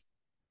kids,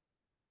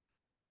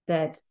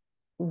 that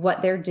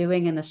what they're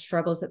doing and the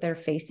struggles that they're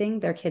facing,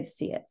 their kids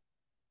see it.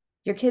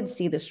 Your kids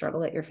see the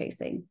struggle that you're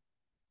facing.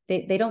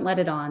 They don't let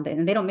it on,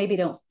 and they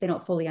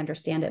don't fully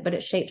understand it, but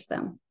it shapes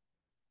them.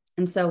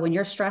 And so when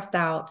you're stressed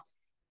out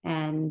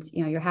and,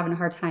 you're having a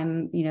hard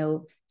time,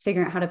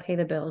 figuring out how to pay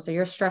the bills, or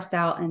you're stressed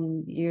out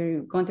and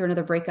you're going through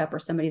another breakup, or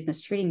somebody's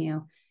mistreating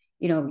you,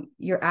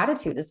 your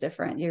attitude is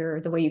different.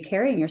 The way you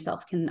carry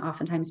yourself can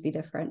oftentimes be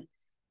different.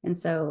 And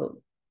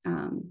so,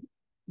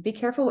 be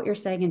careful what you're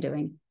saying and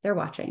doing. They're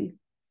watching.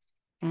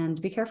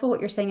 And be careful what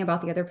you're saying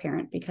about the other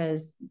parent,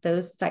 because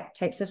those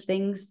types of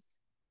things,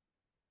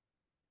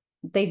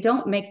 it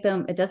doesn't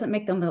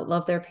make them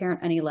love their parent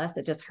any less.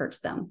 It just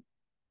hurts them.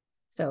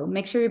 So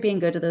make sure you're being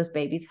good to those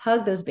babies.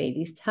 Hug those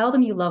babies. Tell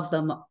them you love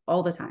them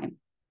all the time.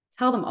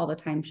 Tell them all the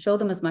time. Show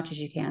them as much as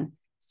you can.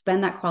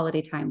 Spend that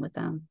quality time with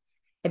them.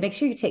 And make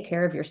sure you take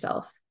care of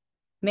yourself.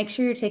 Make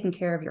sure you're taking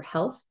care of your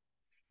health,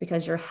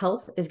 because your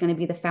health is going to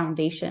be the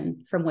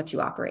foundation from which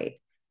you operate.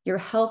 Your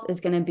health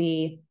is going to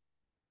be,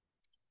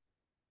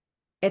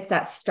 it's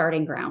that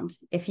starting ground.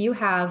 If you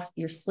have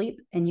your sleep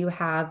and you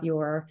have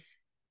your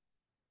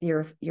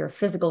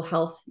physical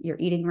health, you're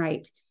eating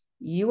right,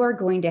 you are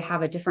going to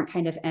have a different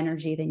kind of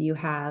energy than you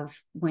have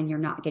when you're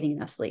not getting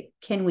enough sleep.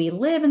 Can we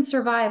live and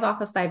survive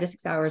off of 5 to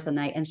 6 hours a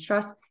night and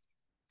stress?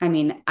 I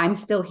mean, I'm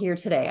still here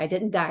today. I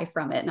didn't die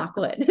from it, knock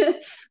wood.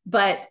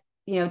 But,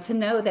 to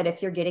know that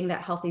if you're getting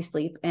that healthy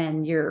sleep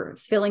and you're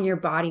filling your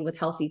body with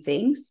healthy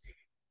things,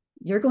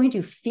 you're going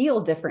to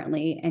feel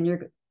differently.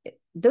 And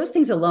those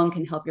things alone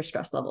can help your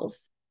stress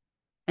levels.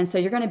 And so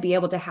you're going to be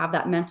able to have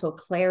that mental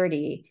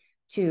clarity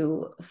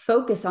to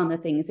focus on the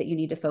things that you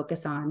need to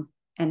focus on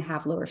and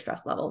have lower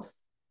stress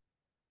levels.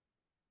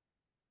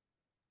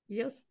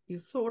 Yes, you're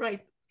so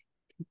right.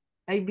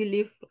 I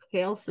believe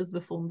health is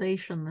the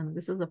foundation, and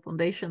this is a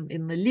foundation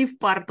in the live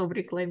part of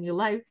Reclaim Your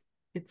Life.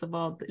 It's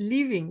about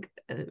living,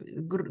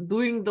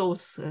 doing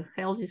those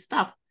healthy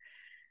stuff,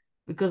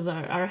 because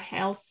our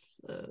health,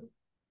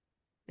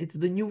 it's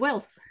the new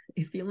wealth.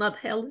 If you're not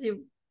healthy,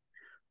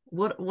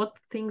 what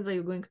things are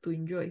you going to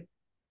enjoy?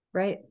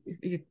 Right.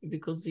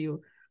 Because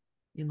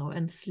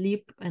and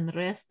sleep and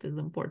rest is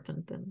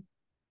important, and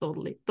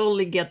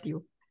totally get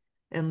you.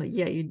 And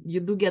yeah,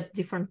 you do get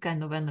different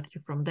kind of energy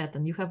from that,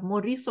 and you have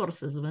more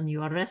resources when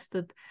you are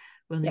rested,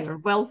 when Yes.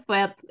 you're well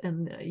fed,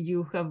 and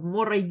you have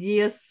more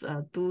ideas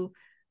to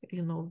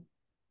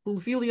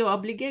fulfill your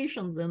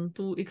obligations and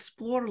to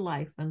explore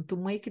life and to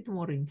make it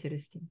more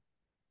interesting.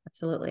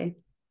 Absolutely.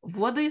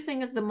 What do you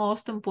think is the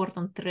most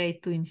important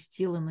trait to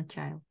instill in a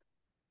child?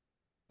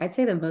 I'd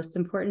say the most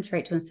important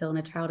trait to instill in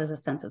a child is a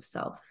sense of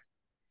self,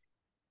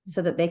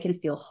 so that they can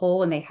feel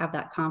whole and they have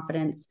that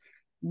confidence,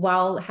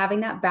 while having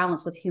that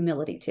balance with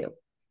humility too.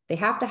 They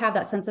have to have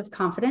that sense of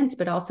confidence,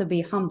 but also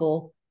be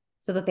humble,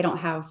 so that they don't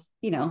have,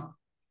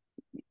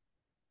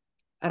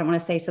 I don't want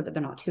to say so that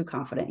they're not too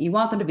confident. You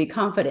want them to be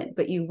confident,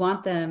 but you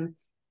want them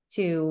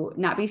to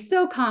not be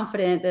so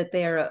confident that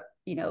they're,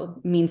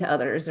 mean to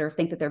others or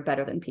think that they're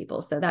better than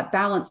people. So that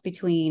balance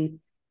between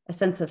a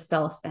sense of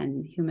self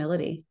and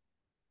humility,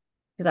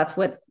 because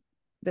that's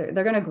they're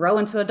going to grow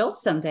into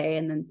adults someday,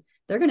 and then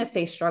they're going to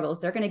face struggles.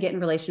 They're going to get in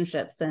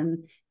relationships,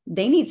 and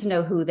they need to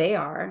know who they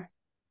are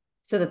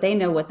so that they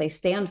know what they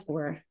stand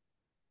for.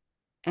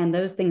 And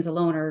those things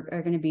alone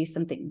are going to be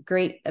something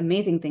great,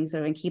 amazing things that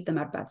are going to keep them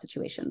out of bad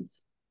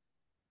situations.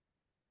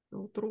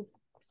 So true.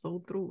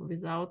 So true.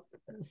 Without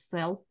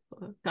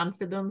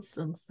self-confidence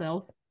and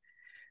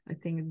I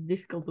think it's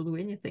difficult to do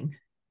anything.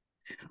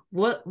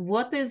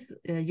 What is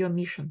your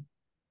mission?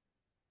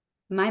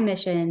 My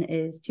mission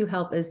is to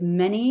help as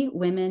many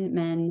women,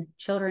 men,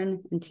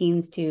 children, and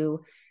teens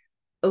to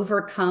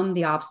overcome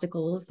the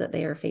obstacles that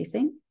they are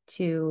facing,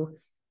 to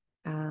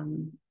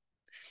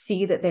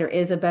see that there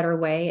is a better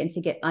way, and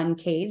to get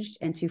uncaged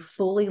and to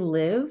fully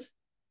live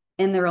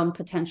in their own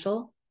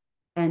potential,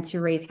 and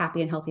to raise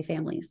happy and healthy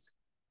families.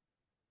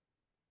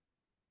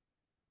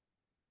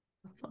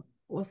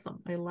 Awesome.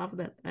 I love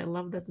that. I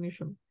love that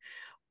mission.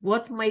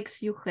 What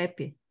makes you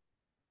happy?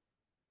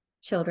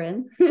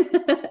 Children.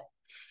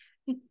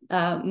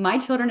 My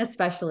children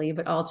especially,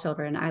 but all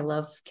children. I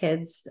love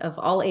kids of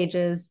all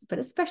ages, but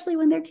especially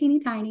when they're teeny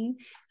tiny.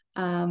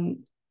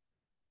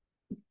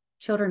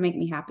 Children make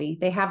me happy.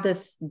 They have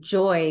this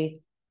joy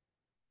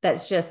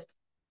that's just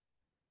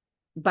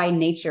by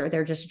nature.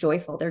 They're just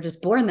joyful. They're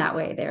just born that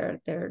way.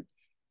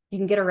 You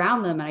can get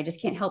around them and I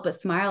just can't help but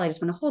smile. I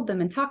just want to hold them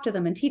and talk to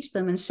them and teach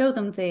them and show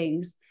them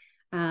things.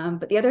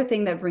 But the other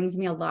thing that brings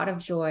me a lot of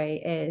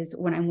joy is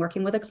when I'm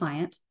working with a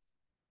client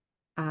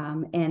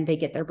and they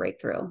get their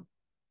breakthrough,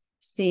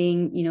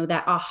 seeing,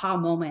 that aha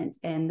moment,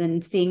 and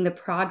then seeing the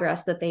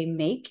progress that they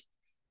make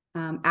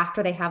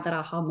after they have that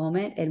aha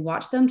moment, and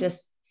watch them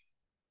just,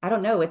 I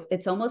don't know,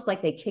 it's almost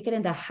like they kick it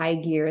into high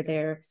gear.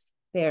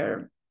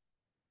 Their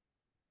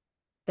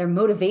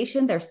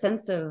motivation, their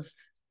sense of,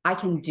 I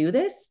can do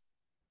this.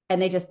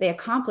 And they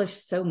accomplish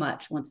so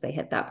much once they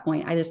hit that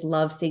point. I just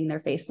love seeing their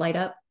face light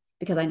up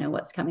because I know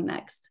what's coming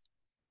next.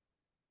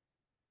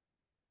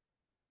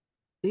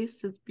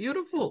 This is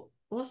beautiful.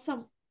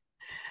 Awesome.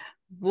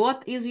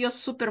 What is your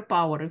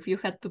superpower if you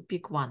had to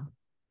pick one?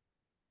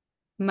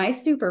 My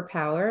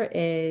superpower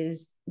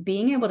is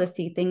being able to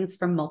see things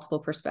from multiple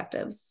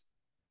perspectives.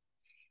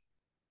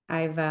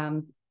 I've,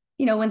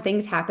 when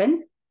things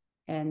happen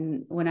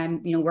And when I'm,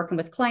 working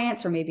with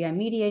clients, or maybe I'm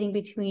mediating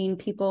between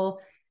people,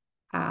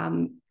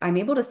 I'm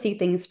able to see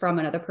things from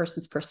another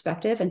person's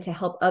perspective and to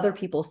help other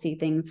people see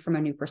things from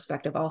a new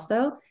perspective also.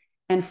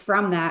 And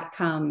from that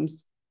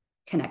comes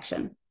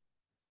connection.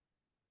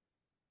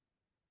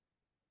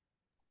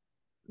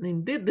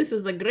 Indeed, this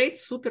is a great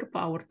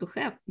superpower to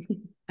have.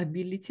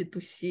 Ability to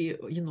see,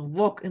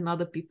 walk in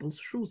other people's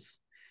shoes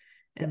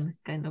and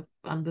Yes. kind of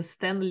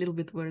understand a little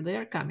bit where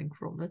they're coming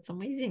from. That's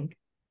amazing.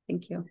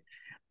 Thank you.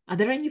 Are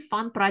there any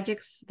fun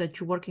projects that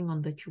you're working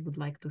on that you would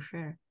like to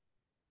share?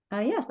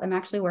 Yes, I'm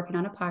actually working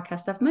on a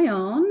podcast of my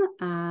own.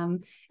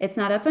 It's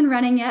not up and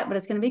running yet, but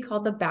it's going to be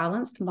called The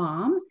Balanced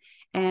Mom.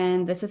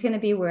 And this is going to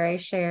be where I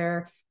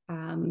share,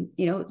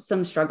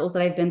 some struggles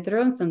that I've been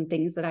through and some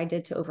things that I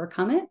did to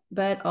overcome it.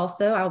 But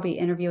also I'll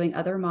be interviewing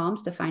other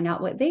moms to find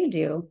out what they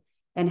do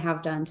and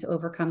have done to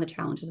overcome the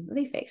challenges that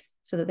they face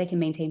so that they can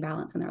maintain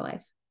balance in their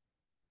life.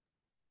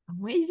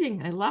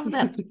 Amazing. I love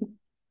that.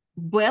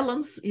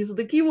 Balance is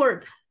the key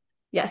word.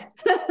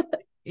 Yes.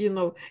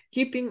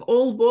 Keeping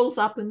all balls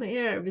up in the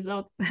air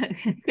without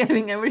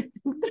having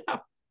everything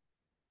drop.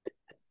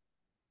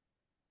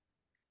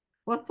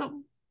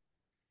 Awesome.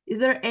 Is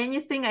there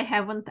anything I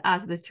haven't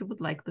asked that you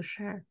would like to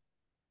share?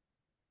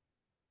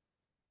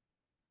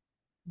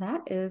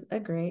 That is a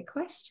great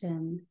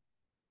question.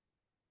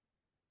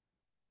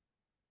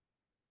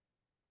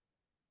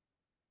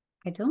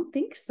 I don't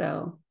think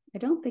so.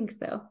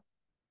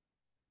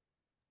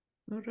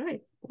 All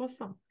right.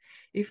 Awesome.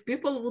 If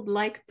people would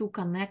like to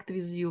connect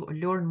with you,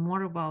 learn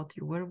more about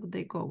you, where would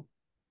they go?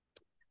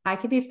 I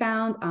can be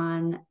found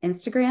on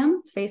Instagram,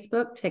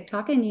 Facebook,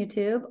 TikTok, and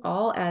YouTube,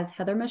 all as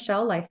Heather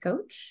Michelle Life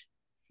Coach.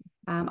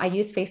 I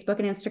use Facebook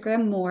and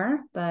Instagram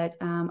more, but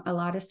a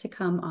lot is to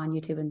come on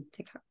YouTube and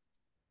TikTok.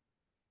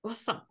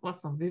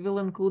 Awesome. We will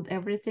include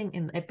everything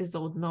in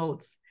episode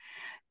notes.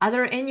 Are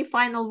there any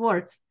final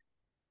words?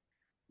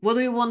 What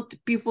do you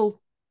want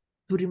people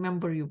to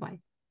remember you by?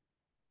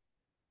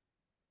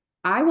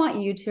 I want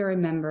you to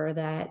remember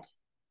that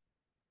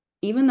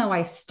even though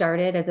I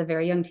started as a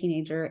very young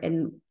teenager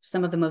in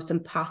some of the most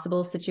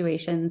impossible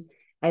situations,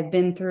 I've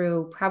been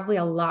through probably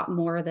a lot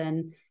more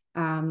than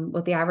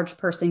what the average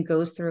person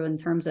goes through in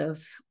terms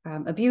of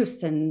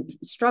abuse and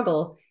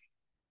struggle.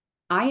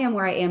 I am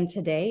where I am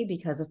today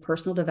because of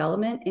personal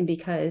development and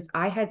because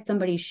I had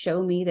somebody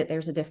show me that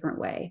there's a different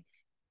way.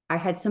 I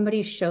had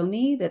somebody show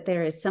me that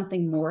there is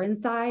something more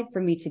inside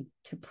for me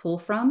to pull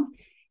from,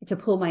 to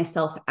pull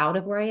myself out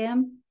of where I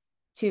am,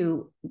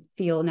 to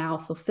feel now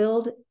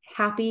fulfilled,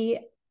 happy,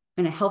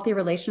 in a healthy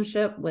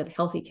relationship with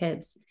healthy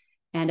kids.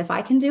 And if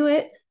I can do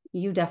it,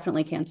 you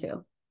definitely can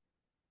too.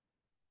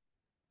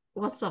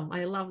 Awesome.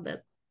 I love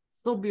that.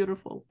 So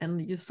beautiful. And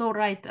you're so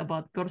right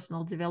about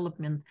personal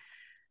development.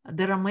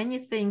 There are many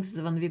things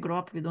when we grow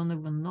up, we don't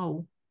even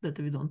know that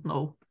we don't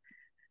know.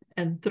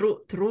 And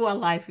through our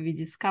life, we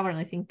discover, and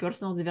I think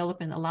personal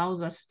development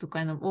allows us to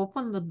kind of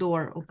open the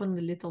door, open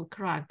the little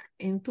crack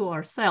into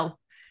ourselves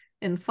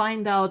and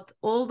find out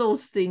all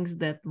those things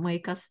that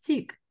make us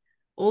tick,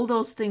 all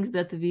those things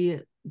that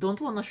we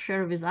don't want to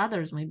share with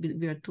others. Maybe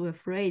we are too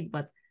afraid,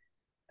 but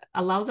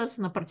allows us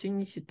an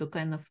opportunity to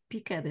kind of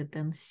pick at it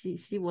and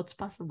see what's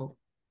possible.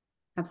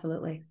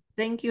 Absolutely.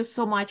 Thank you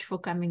so much for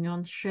coming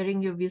on,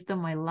 sharing your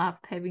wisdom. I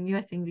loved having you.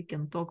 I think we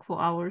can talk for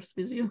hours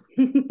with you.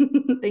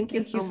 Thank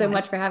you so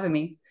much for having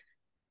me.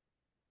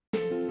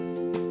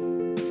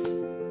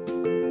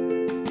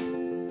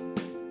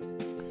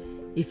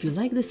 If you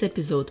like this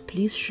episode,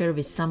 please share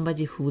with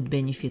somebody who would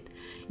benefit.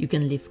 You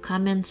can leave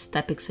comments,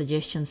 topic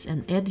suggestions,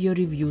 and add your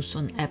reviews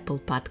on Apple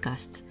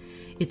Podcasts.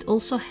 It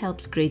also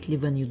helps greatly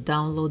when you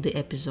download the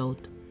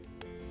episode.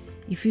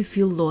 If you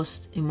feel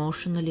lost,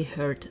 emotionally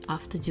hurt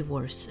after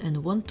divorce,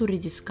 and want to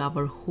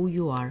rediscover who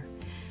you are,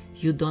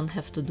 you don't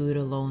have to do it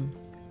alone.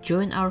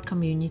 Join our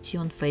community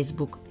on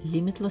Facebook,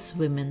 Limitless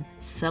Women,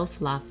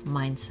 Self-Love,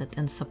 Mindset,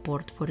 and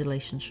Support for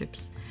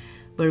Relationships,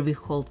 where we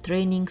hold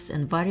trainings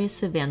and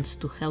various events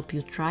to help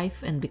you thrive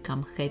and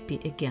become happy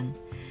again.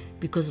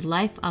 Because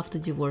life after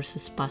divorce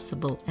is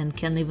possible and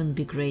can even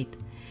be great.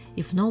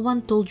 If no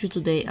one told you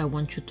today, I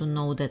want you to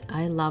know that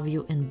I love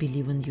you and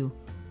believe in you,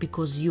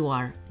 because you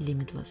are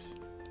limitless.